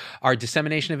 our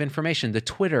dissemination of information, the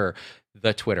Twitter.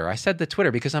 I said the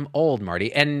Twitter because I'm old,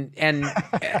 Marty. And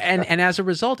as a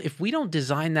result, if we don't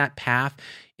design that path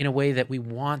in a way that we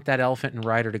want that elephant and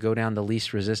rider to go down the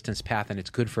least resistance path and it's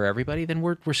good for everybody, then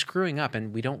we're screwing up,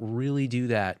 and we don't really do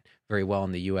that very well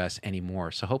in the US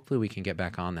anymore. So hopefully we can get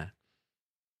back on that.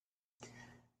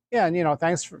 Yeah, and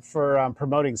thanks for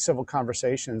promoting civil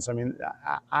conversations. I mean,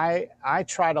 I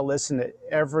try to listen to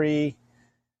every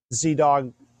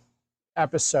ZDogg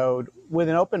episode with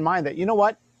an open mind that, you know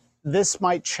what, this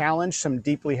might challenge some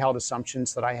deeply held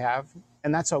assumptions that I have,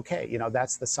 and that's okay.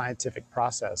 That's the scientific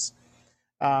process.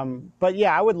 But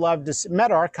yeah, I would love to see,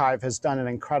 medRxiv has done an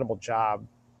incredible job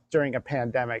during a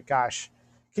pandemic. Gosh,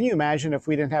 can you imagine if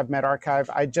we didn't have medRxiv?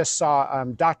 I just saw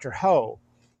Dr. Ho.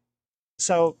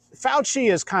 So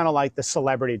Fauci is kind of like the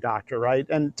celebrity doctor, right?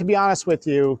 And to be honest with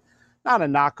you, not a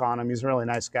knock on him, he's a really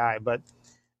nice guy, but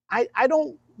I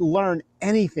don't learn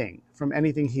anything from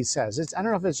anything he says. I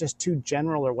don't know if it's just too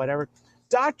general or whatever.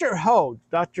 Dr. Ho,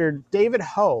 Dr. David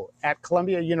Ho at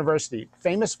Columbia University,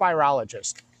 famous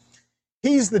virologist.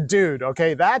 He's the dude,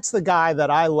 okay? That's the guy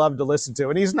that I love to listen to.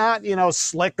 And he's not,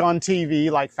 slick on TV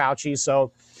like Fauci.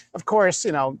 So, of course,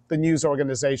 the news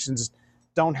organizations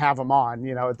don't have him on.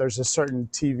 There's a certain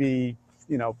TV,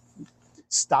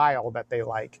 style that they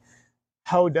like.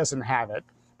 Ho doesn't have it.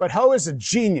 But Ho is a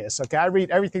genius, okay? I read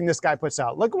everything this guy puts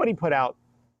out. Look at what he put out.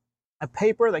 A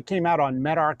paper that came out on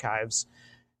medRxiv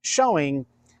showing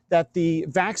that the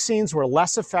vaccines were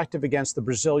less effective against the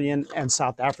Brazilian and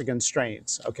South African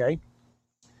strains, okay?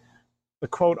 The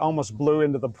quote almost blew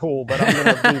into the pool, but I'm going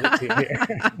to read it to you here.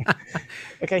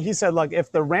 Okay, he said, look,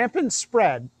 if the rampant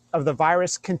spread of the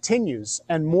virus continues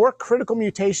and more critical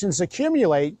mutations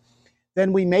accumulate,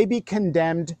 then we may be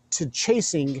condemned to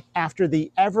chasing after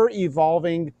the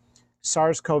ever-evolving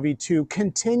SARS-CoV-2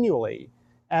 continually,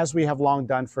 as we have long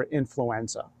done for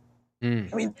influenza. I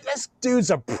mean, this dude's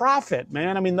a prophet,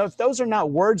 man. I mean, those are not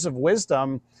words of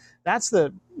wisdom. That's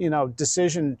the,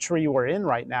 decision tree we're in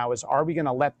right now is, are we going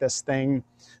to let this thing,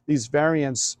 these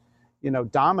variants,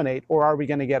 dominate, or are we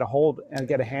going to get a hold and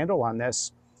get a handle on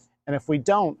this? And if we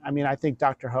don't, I think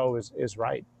Dr. Ho is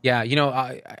right. Yeah,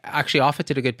 actually, Offit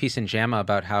did a good piece in JAMA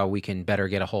about how we can better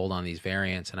get a hold on these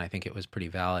variants, and I think it was pretty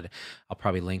valid. I'll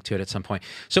probably link to it at some point.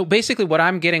 So basically, what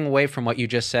I'm getting away from what you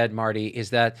just said, Marty,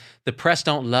 is that the press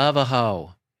don't love a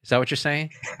Ho. Is that what you're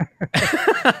saying?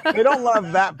 They don't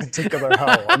love that particular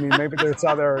Ho. Maybe there's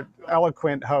other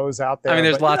eloquent Ho's out there.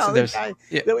 There's lots of those.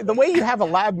 The way you have a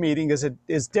lab meeting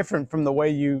is different from the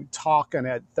way you talk in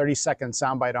a 30-second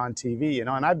soundbite on TV. And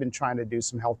I've been trying to do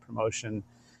some health promotion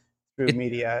through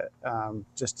media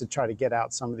just to try to get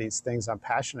out some of these things I'm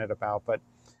passionate about. But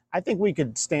I think we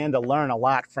could stand to learn a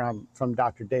lot from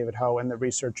Dr. David Ho and the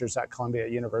researchers at Columbia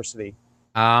University.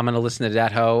 I'm going to listen to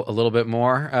that Ho a little bit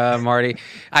more, Marty.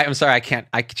 I'm sorry,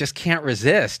 I just can't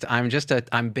resist. I'm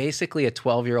basically a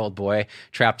 12-year-old boy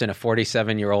trapped in a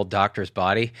 47-year-old doctor's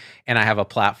body, and I have a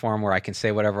platform where I can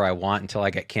say whatever I want until I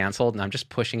get canceled, and I'm just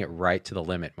pushing it right to the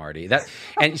limit, Marty.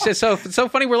 And so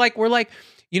funny. We're like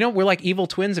evil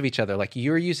twins of each other. Like,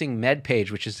 you're using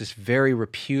MedPage, which is this very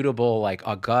reputable, like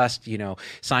august,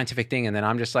 scientific thing. And then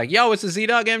I'm just like, yo, it's the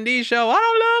ZDogg MD show. I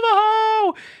don't love a Ho.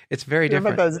 It's very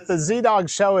different. But the ZDogg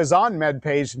show is on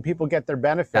MedPage and people get their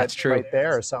benefits right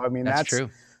there. So, that's true.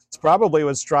 It's probably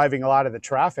what's driving a lot of the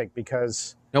traffic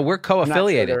because. No, we're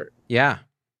co-affiliated. Yeah.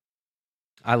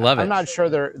 I love it. I'm not sure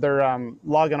they're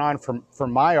logging on for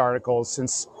my articles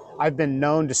since I've been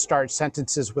known to start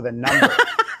sentences with a number.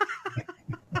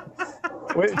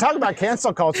 Talk about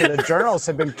cancel culture. The journals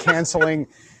have been canceling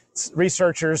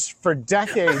researchers for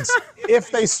decades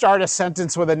if they start a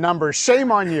sentence with a number.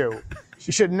 Shame on you.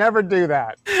 You should never do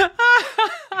that.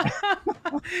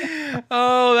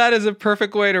 Oh, that is a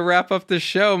perfect way to wrap up the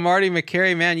show. Marty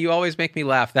Makary, man, you always make me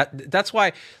laugh. That's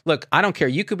why, look, I don't care.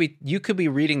 You could be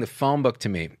reading the phone book to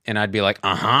me and I'd be like,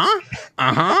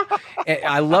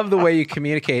 I love the way you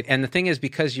communicate. And the thing is,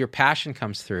 because your passion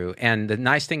comes through, and the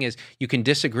nice thing is you can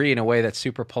disagree in a way that's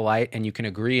super polite and you can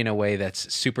agree in a way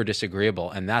that's super disagreeable.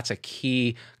 And that's a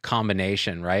key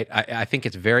combination, right? I think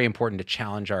it's very important to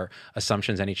challenge our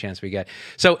assumptions any chance we get.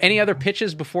 So any other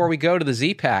pitches before we go to the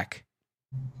Z-Pack?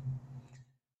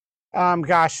 I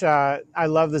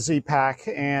love the Z-Pack,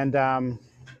 and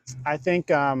I think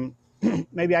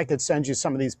maybe I could send you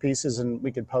some of these pieces and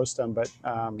we could post them. But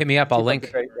hit me up. I'll keep up link.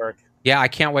 the great work. Yeah, I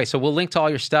can't wait. So we'll link to all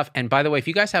your stuff. And by the way, if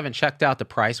you guys haven't checked out The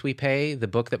Price We Pay, the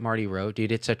book that Marty wrote,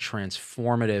 dude, it's a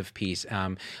transformative piece.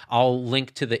 I'll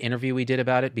link to the interview we did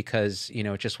about it because, you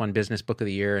know, it just won Business Book of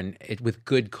the Year, and it with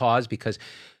good cause, because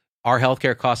our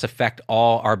healthcare costs affect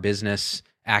all our business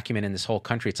acumen in this whole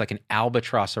country. It's like an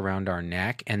albatross around our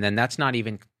neck. And then that's not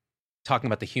even talking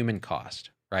about the human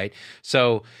cost, right?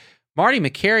 So Marty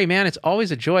Makary, man, it's always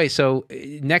a joy. So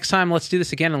next time, let's do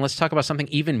this again, and let's talk about something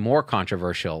even more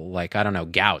controversial, like, I don't know,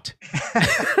 gout.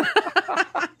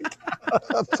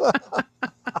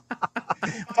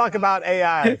 Talk about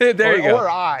AI. There you go. Or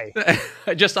I.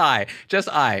 Just I.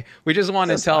 We just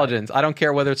want intelligence. I don't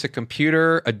care whether it's a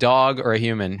computer, a dog, or a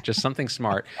human. Just something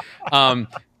smart.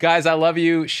 Guys, I love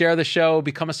you. Share the show.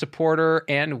 Become a supporter,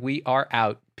 and we are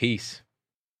out. Peace.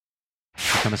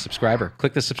 Become a subscriber.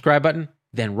 Click the subscribe button.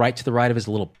 Then right to the right of his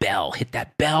little bell. Hit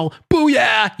that bell.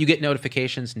 Booyah! You get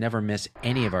notifications. Never miss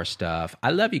any of our stuff.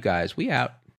 I love you guys. We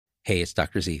out. Hey, it's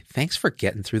Dr. Z. Thanks for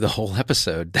getting through the whole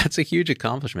episode. That's a huge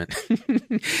accomplishment.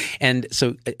 And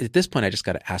so at this point, I just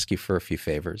got to ask you for a few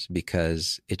favors,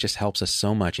 because it just helps us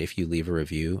so much if you leave a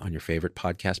review on your favorite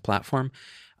podcast platform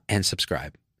and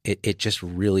subscribe. It just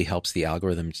really helps the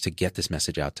algorithms to get this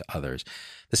message out to others.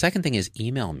 The second thing is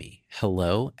email me,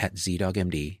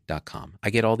 hello@zdogmd.com. I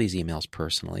get all these emails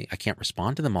personally. I can't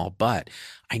respond to them all, but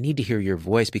I need to hear your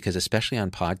voice, because especially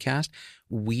on podcast,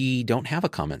 we don't have a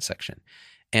comment section.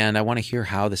 And I want to hear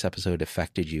how this episode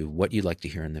affected you, what you'd like to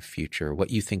hear in the future, what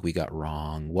you think we got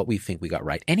wrong, what we think we got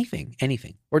right, anything,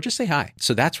 or just say hi.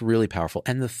 So that's really powerful.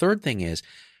 And the third thing is,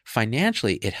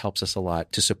 financially, it helps us a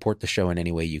lot to support the show in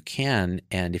any way you can.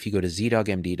 And if you go to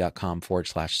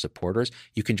zdogmd.com/supporters,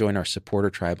 you can join our supporter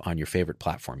tribe on your favorite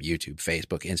platform, YouTube,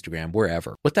 Facebook, Instagram,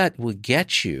 wherever. What that will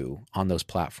get you on those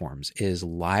platforms is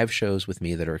live shows with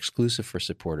me that are exclusive for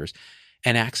supporters,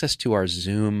 and access to our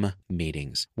Zoom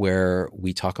meetings where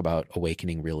we talk about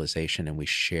awakening realization and we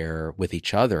share with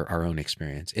each other our own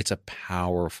experience. It's a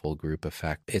powerful group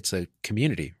effect. It's a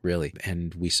community, really.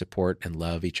 And we support and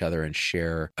love each other and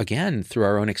share, again, through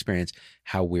our own experience,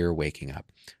 how we're waking up.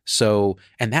 So,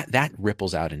 and that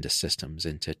ripples out into systems,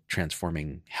 into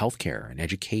transforming healthcare and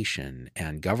education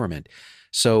and government.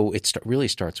 So it really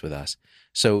starts with us.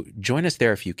 So join us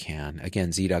there if you can.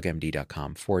 Again,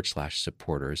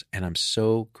 zdogmd.com/supporters. And I'm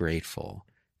so grateful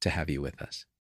to have you with us.